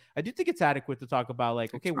 So I do think it's adequate to talk about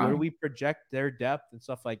like, okay, where do we project their depth and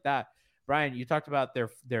stuff like that? Brian, you talked about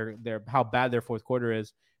their how bad their fourth quarter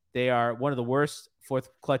is. They are one of the worst fourth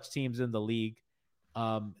clutch teams in the league.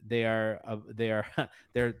 They're I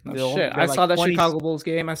saw that Chicago Bulls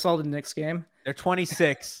game. I saw the Knicks game. They're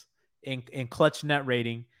 26 in clutch net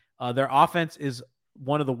rating. Their offense is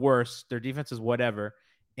one of the worst. Their defense is whatever.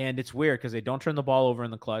 And it's weird because they don't turn the ball over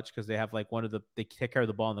in the clutch because they have like they take care of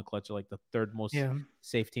the ball in the clutch, like the third most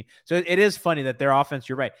safe team. So it is funny that their offense,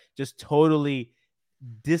 you're right, just totally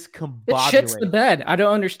discombobulated. It shits the bed. I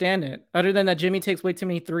don't understand it. Other than that, Jimmy takes way too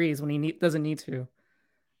many threes when he doesn't need to.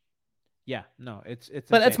 Yeah, no, it's.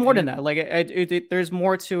 But it's more than that. Like there's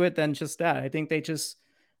more to it than just that. I think they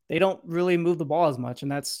don't really move the ball as much,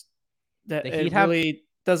 and it really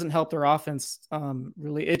doesn't help their offense.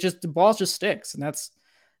 Really, the ball just sticks, and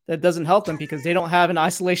that doesn't help them because they don't have an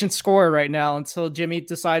isolation scorer right now until Jimmy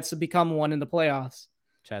decides to become one in the playoffs.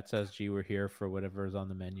 Chat says, "Gee, we're here for whatever is on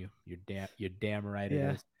the menu." You're damn right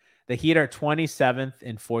Yeah. it is. The Heat are 27th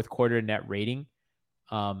in fourth quarter net rating.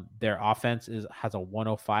 Their offense has a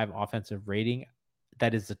 105 offensive rating.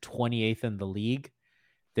 That is the 28th in the league.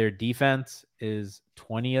 Their defense is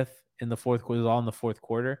 20th in the fourth quarter. All in the fourth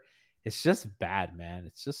quarter. It's just bad, man.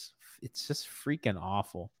 It's just freaking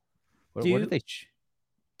awful. What do they?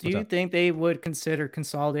 Do you think they would consider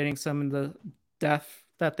consolidating some of the depth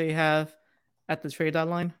that they have at the trade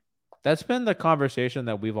deadline? That's been the conversation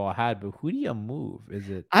that we've all had, but who do you move? Is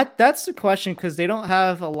it? That's the question, because they don't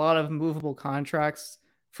have a lot of movable contracts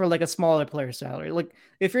for like a smaller player salary. Like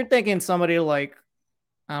if you're thinking somebody like,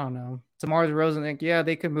 I don't know, DeMar DeRozan, think, yeah,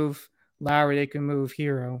 they could move Lowry, they can move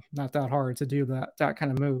Hero. Not that hard to do that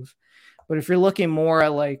kind of move. But if you're looking more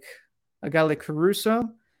at like a guy like Caruso,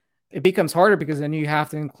 it becomes harder because then you have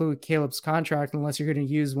to include Caleb's contract unless you're going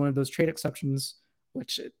to use one of those trade exceptions,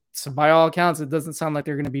 which so by all accounts, it doesn't sound like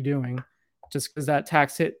they're going to be doing, just because that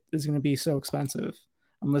tax hit is going to be so expensive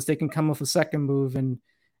unless they can come with a second move and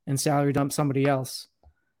salary dump somebody else.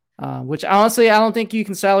 Which honestly, I don't think you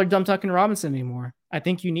can salary dump Duncan Robinson anymore. I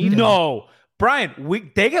think you need him. Brian,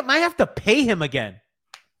 they might have to pay him again.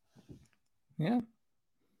 Yeah.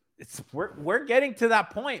 We're getting to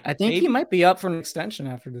that point. I think he might be up for an extension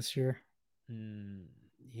after this year.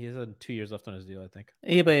 He has 2 years left on his deal, I think.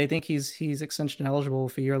 Yeah, but I think he's extension eligible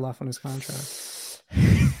with a year left on his contract.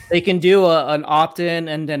 They can do an opt-in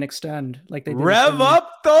and then extend, like they did. Rev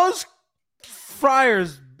up those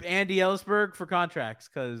Friars, Andy Ellisberg, for contracts,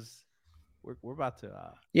 because we're about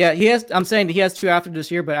to. Yeah, he has. I'm saying he has 2 after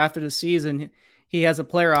this year, but after the season, he has a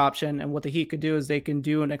player option, and what the Heat could do is they can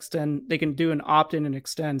do an extend. They can do an opt-in and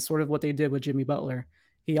extend, sort of what they did with Jimmy Butler.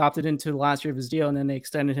 He opted into the last year of his deal, and then they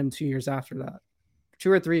extended him 2 years after that,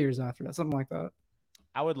 2 or 3 years after that, something like that.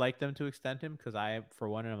 I would like them to extend him because I, for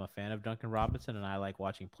one, am a fan of Duncan Robinson, and I like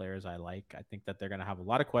watching players I like. I think that they're going to have a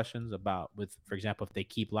lot of questions about, for example, if they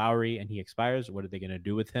keep Lowry and he expires, what are they going to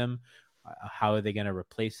do with him? How are they going to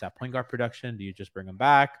replace that point guard production? Do you just bring him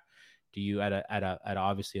back? Do you at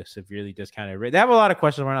obviously a severely discounted rate? They have a lot of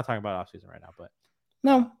questions. We're not talking about offseason right now, but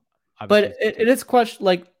no. But it is question.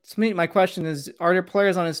 Like, to me, my question is: are there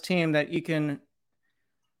players on his team that you can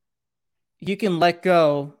let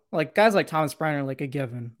go? Like guys like Thomas Bryant are like a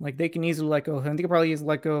given. Like they can easily let go of him. They could probably easily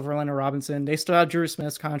let go of Orlando Robinson. They still have Drew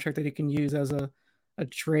Smith's contract that he can use as a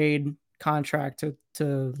trade contract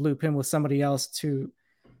to loop him with somebody else to,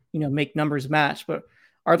 make numbers match. But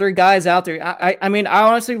are there guys out there? I mean, I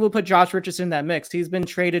honestly will put Josh Richardson in that mix. He's been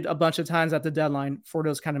traded a bunch of times at the deadline for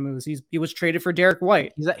those kind of moves. He was traded for Derek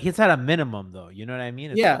White. He's at a minimum though. You know what I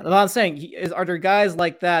mean? Yeah, what I'm saying are there guys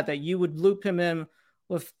like that you would loop him in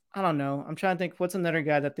with? I don't know. I'm trying to think what's another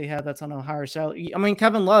guy that they have that's on a higher salary. I mean,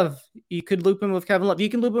 Kevin Love. You could loop him with Kevin Love. You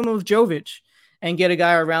can loop him with Jovic and get a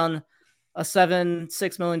guy around a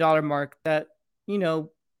 $6 million mark that,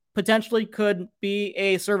 potentially could be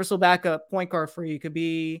a serviceable backup point guard for you. Could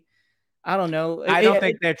be, I don't know. I don't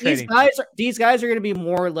think they're trading. These guys are going to be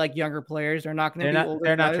more like younger players. They're not going to be older.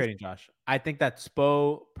 They're not trading Josh. I think that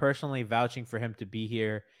Spo personally vouching for him to be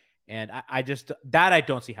here. And I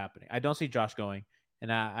don't see happening. I don't see Josh going.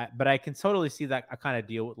 But I can totally see that I kind of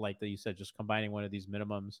deal with, like that you said, just combining one of these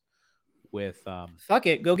minimums with fuck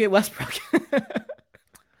it, go get Westbrook.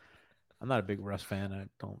 I'm not a big Russ fan. I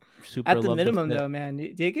don't super at the minimum though, man.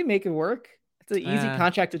 They can make it work. It's an easy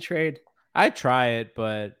contract to trade. I try it,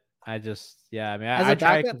 but I just I mean I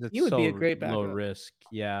try it because it's be a great backup. Low risk.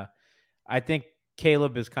 Yeah, I think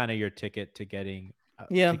Caleb is kind of your ticket to getting.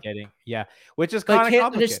 Which is kind of complicated.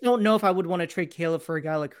 I just don't know if I would want to trade Caleb for a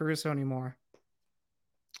guy like Caruso anymore.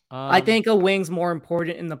 I think a wing's more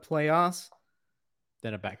important in the playoffs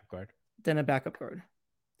than a backup guard.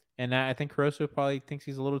 And I think Caruso probably thinks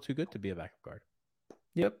he's a little too good to be a backup guard.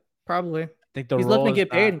 Yep, probably. I think he's looking to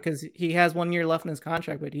get paid because he has 1 year left in his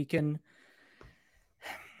contract, but he can.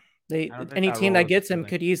 Any team that gets him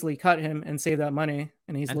could easily cut him and save that money,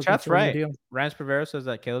 and he's looking for a deal. Rance Provera says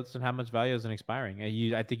that Caleb doesn't have much value as an expiring.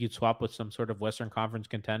 I think you'd swap with some sort of Western Conference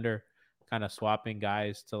contender, kind of swapping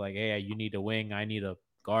guys to like, hey, you need a wing, I need a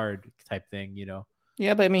guard type thing,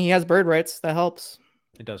 Yeah, but I mean, he has bird rights. That helps.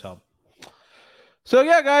 It does help. So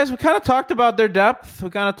yeah, guys, we kind of talked about their depth.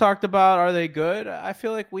 We kind of talked about, are they good? I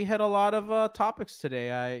feel like we hit a lot of topics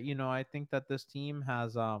today. I think that this team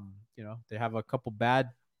has, they have a couple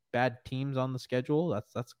bad teams on the schedule.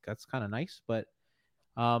 That's kind of nice. But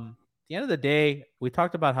at the end of the day, we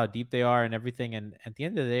talked about how deep they are and everything. And at the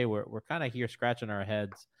end of the day, we're kind of here scratching our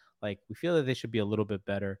heads. Like, we feel that they should be a little bit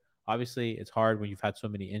better. Obviously, it's hard when you've had so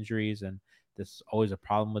many injuries, and this is always a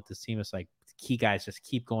problem with this team. It's like key guys just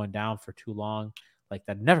keep going down for too long. Like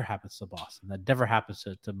that never happens to Boston. That never happens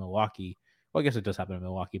to Milwaukee. Well, I guess it does happen in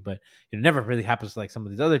Milwaukee, but it never really happens to like some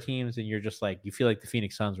of these other teams. And you're just like, you feel like the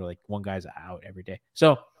Phoenix Suns were like one guy's out every day.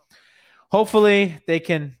 So hopefully they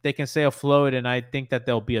can stay afloat. And I think that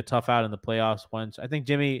they'll be a tough out in the playoffs once. I think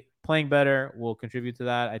Jimmy playing better will contribute to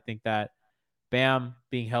that. I think that Bam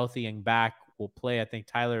being healthy and back will play. I think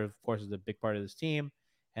Tyler, of course, is a big part of this team.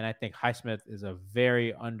 And I think Highsmith is a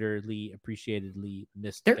very appreciatedly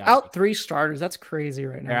missed They're guy. out 3 starters. That's crazy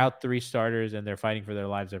right now. They're out 3 starters, and they're fighting for their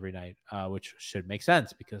lives every night, which should make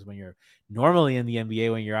sense because when you're normally in the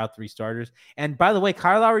NBA, when you're out 3 starters. And by the way,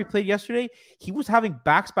 Kyle Lowry played yesterday. He was having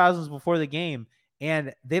back spasms before the game,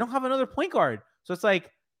 and they don't have another point guard. So it's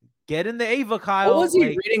like, get in the Ava, Kyle. What was he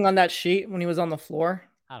reading on that sheet when he was on the floor?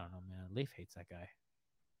 I don't know, man. Leif hates that guy.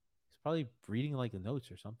 He's probably reading like the notes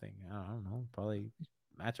or something. I don't know. Probably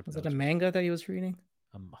matchup. Was it a manga that he was reading?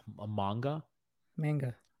 A manga?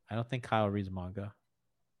 Manga. I don't think Kyle reads manga.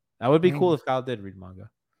 That would be cool if Kyle did read manga.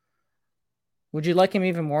 Would you like him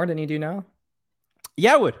even more than you do now?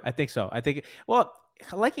 Yeah, I would. I think so. I think, well,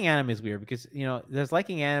 liking anime is weird because, there's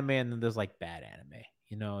liking anime and then there's like bad anime.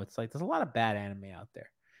 It's like there's a lot of bad anime out there.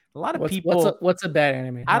 A lot of people. What's a bad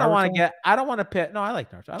anime? I don't want to pick. No, I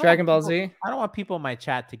like Naruto. Dragon Ball Z. I don't want people in my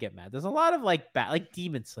chat to get mad. There's a lot of like bad, like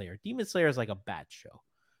Demon Slayer. Demon Slayer is like a bad show,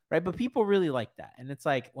 right? But people really like that, and it's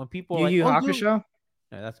like when people Yu Yu Hakusho.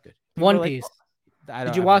 No, that's good. One Piece.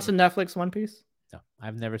 Did you watch the Netflix One Piece? No,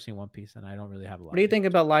 I've never seen One Piece, and I don't really have a lot. What do you think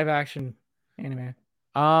about live action anime?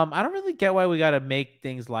 I don't really get why we got to make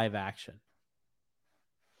things live action.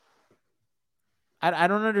 I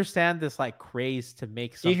don't understand this like craze to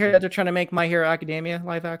make something. Do you hear that they're trying to make My Hero Academia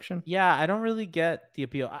live action? Yeah, I don't really get the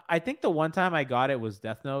appeal. I think the one time I got it was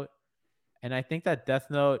Death Note. And I think that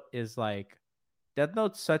Death Note's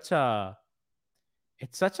such a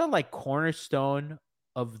like cornerstone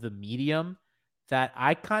of the medium that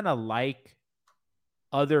I kind of like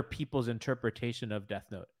other people's interpretation of Death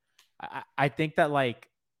Note. I think that like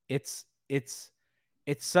it's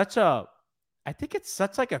such a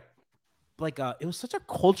it was such a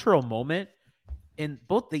cultural moment in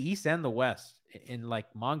both the East and the West in like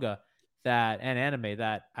manga and anime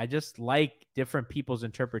that I just like different people's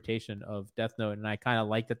interpretation of Death Note. And I kind of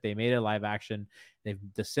like that they made it live action.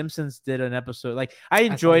 The Simpsons did an episode. Like I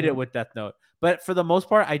enjoyed it with Death Note, but for the most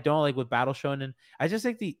part, I don't like with Battle Shonen. I just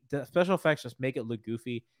think the special effects just make it look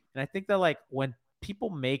goofy. And I think that like when people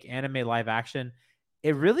make anime live action,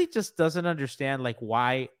 it really just doesn't understand like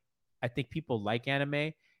why I think people like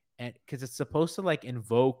anime. And because it's supposed to like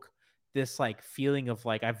invoke this like feeling of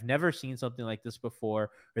like, I've never seen something like this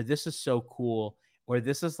before, or this is so cool, or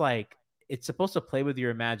this is like, it's supposed to play with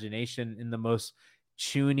your imagination in the most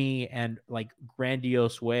chuny and like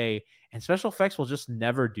grandiose way. And special effects will just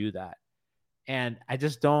never do that. And it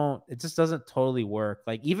just doesn't totally work.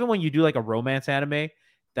 Like even when you do like a romance anime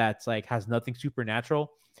that's like has nothing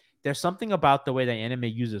supernatural, there's something about the way that anime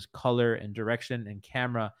uses color and direction and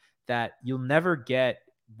camera that you'll never get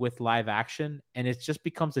with live action, and it just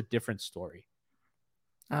becomes a different story.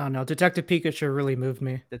 I don't know. Detective Pikachu really moved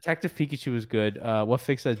me. Detective Pikachu is good. What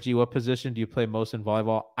fix that? G, what position do you play most in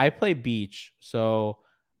volleyball? I play beach. So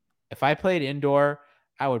if I played indoor,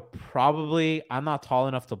 I'm not tall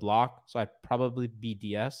enough to block, so I'd probably be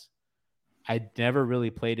DS. I never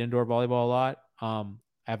really played indoor volleyball a lot.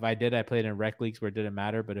 If I did, I played in rec leagues where it didn't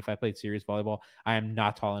matter. But if I played serious volleyball, I am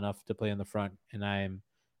not tall enough to play in the front, and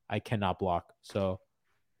I cannot block. So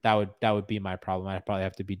that would be my problem. I'd probably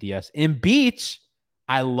have to be DS. In beach,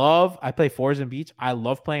 I play fours in beach. I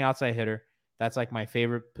love playing outside hitter. That's like my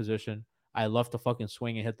favorite position. I love to fucking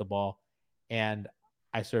swing and hit the ball. And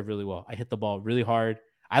I serve really well. I hit the ball really hard.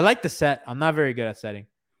 I like to set. I'm not very good at setting.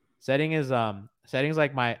 Setting's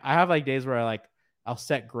like I have like days where I'll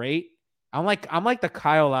set great. I'm like the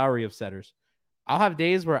Kyle Lowry of setters. I'll have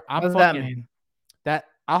days where What does that mean?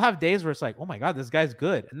 I'll have days where it's like, oh my God, this guy's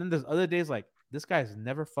good. And then there's other days like, this guy's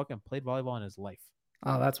never fucking played volleyball in his life.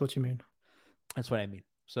 Oh, that's what you mean. That's what I mean.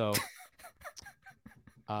 So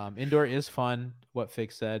indoor is fun, what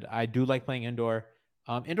Fix said. I do like playing indoor.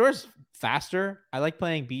 Indoor is faster. I like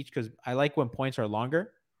playing beach because I like when points are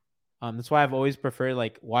longer. That's why I've always preferred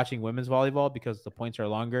like watching women's volleyball because the points are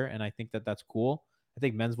longer. And I think that that's cool. I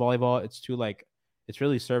think men's volleyball, it's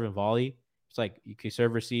really serve and volley. It's like you can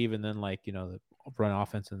serve, receive, and then the run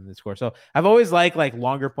offense and the score. So I've always liked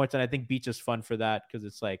longer points, and I think beach is fun for that because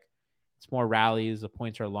it's more rallies. The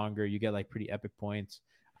points are longer. You get pretty epic points.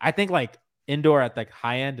 I think indoor at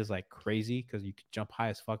high end is crazy because you can jump high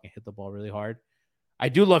as fuck and hit the ball really hard. I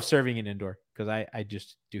do love serving in indoor because I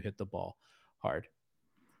just do hit the ball hard.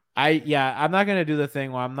 I'm not gonna do the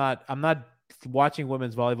thing where I'm not watching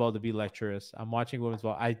women's volleyball to be lecturous. I'm watching women's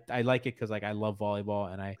volleyball. I like it because like I love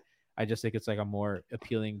volleyball, and I just think it's like a more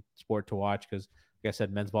appealing sport to watch because, like I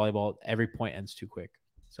said, men's volleyball, every point ends too quick.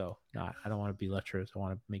 So I don't want to be lecturous. I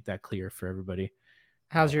want to make that clear for everybody.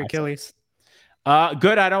 How's your Achilles?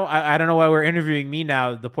 Good. I don't know why we're interviewing me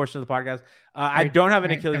now. The portion of the podcast. I don't have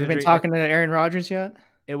an Achilles. Have you been talking to Aaron Rodgers yet?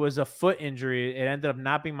 It was a foot injury. It ended up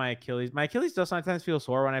not being my Achilles. My Achilles does sometimes feel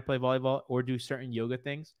sore when I play volleyball or do certain yoga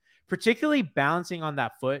things, particularly balancing on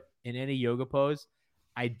that foot in any yoga pose.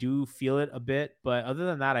 I do feel it a bit, but other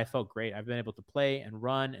than that, I felt great. I've been able to play and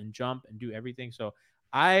run and jump and do everything. So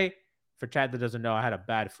for Chad that doesn't know, I had a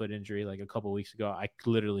bad foot injury like a couple of weeks ago. I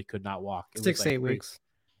literally could not walk. It 6 was to 8 weeks.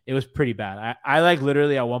 It was pretty bad. I like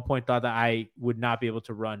literally at one point thought that I would not be able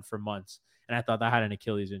to run for months, and I thought that I had an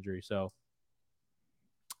Achilles injury. So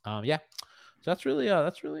yeah. So that's really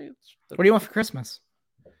what do you want for Christmas?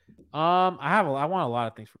 I want a lot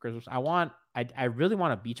of things for Christmas. I really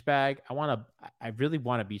want a beach bag. I really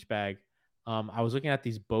want a beach bag. I was looking at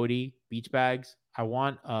these Bodhi beach bags. I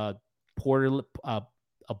want a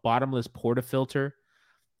bottomless portafilter.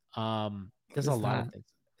 There's a lot of things.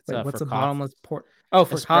 Wait, what's a bottomless port? Oh,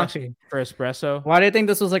 for coffee. For espresso. Why do you think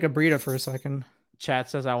this was like a Brita for a second? Chat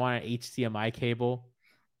says I want an HDMI cable.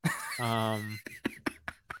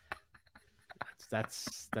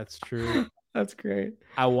 That's true. That's great.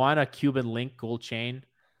 I want a Cuban link gold chain.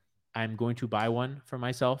 I'm going to buy one for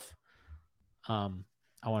myself. I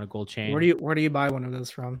want a gold chain. Where do you buy one of those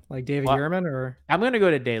from? Like David Yurman, or? I'm gonna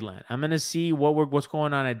go to Dadeland. I'm gonna see what's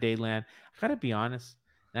going on at Dadeland. I gotta be honest,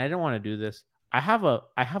 and I didn't want to do this. I have a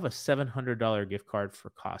 $700 gift card for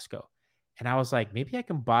Costco, and I was like, maybe I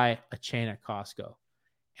can buy a chain at Costco.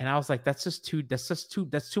 And I was like, that's too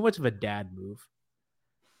much of a dad move.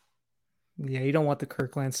 Yeah, you don't want the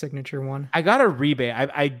Kirkland signature one. I got a rebate.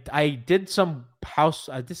 I did some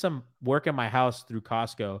work in my house through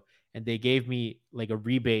Costco, and they gave me like a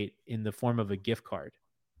rebate in the form of a gift card.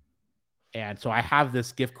 And so I have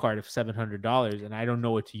this gift card of $700, and I don't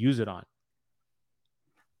know what to use it on.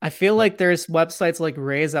 I feel like there's websites like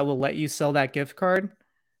Raise that will let you sell that gift card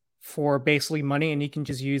for basically money, and you can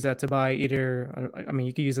just use that to buy you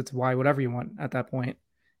can use it to buy whatever you want at that point.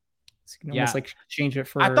 So you can almost like change it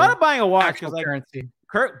for. I thought of buying a watch because like currency.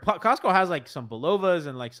 Costco has like some Belovas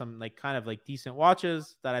and like some like kind of like decent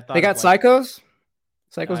watches that I thought they got Seikos.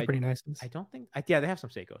 Seiko's pretty nice. I don't think. They have some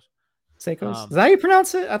Seikos. Seikos. Is that how you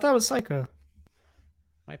pronounce it? I thought it was Seiko.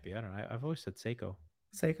 Might be. I don't know. I've always said Seiko.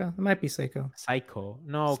 Seiko. It might be Seiko. Psycho.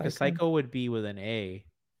 No, because Seiko would be with an A.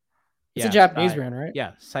 It's a Japanese brand, right?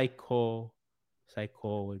 Yeah, Seiko.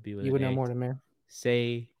 Seiko would be with you would an know A. more than me.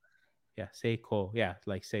 Seiko. Yeah,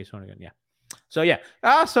 like say something again. Yeah. So yeah.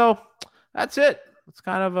 So that's it. That's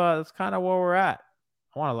kind of where we're at.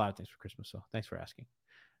 I want a lot of things for Christmas, so thanks for asking.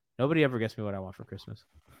 Nobody ever gets me what I want for Christmas.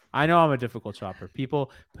 I know I'm a difficult shopper.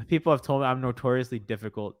 People have told me I'm notoriously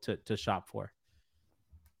difficult to shop for.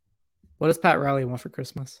 What does Pat Riley want for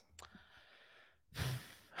Christmas?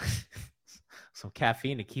 Some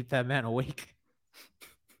caffeine to keep that man awake.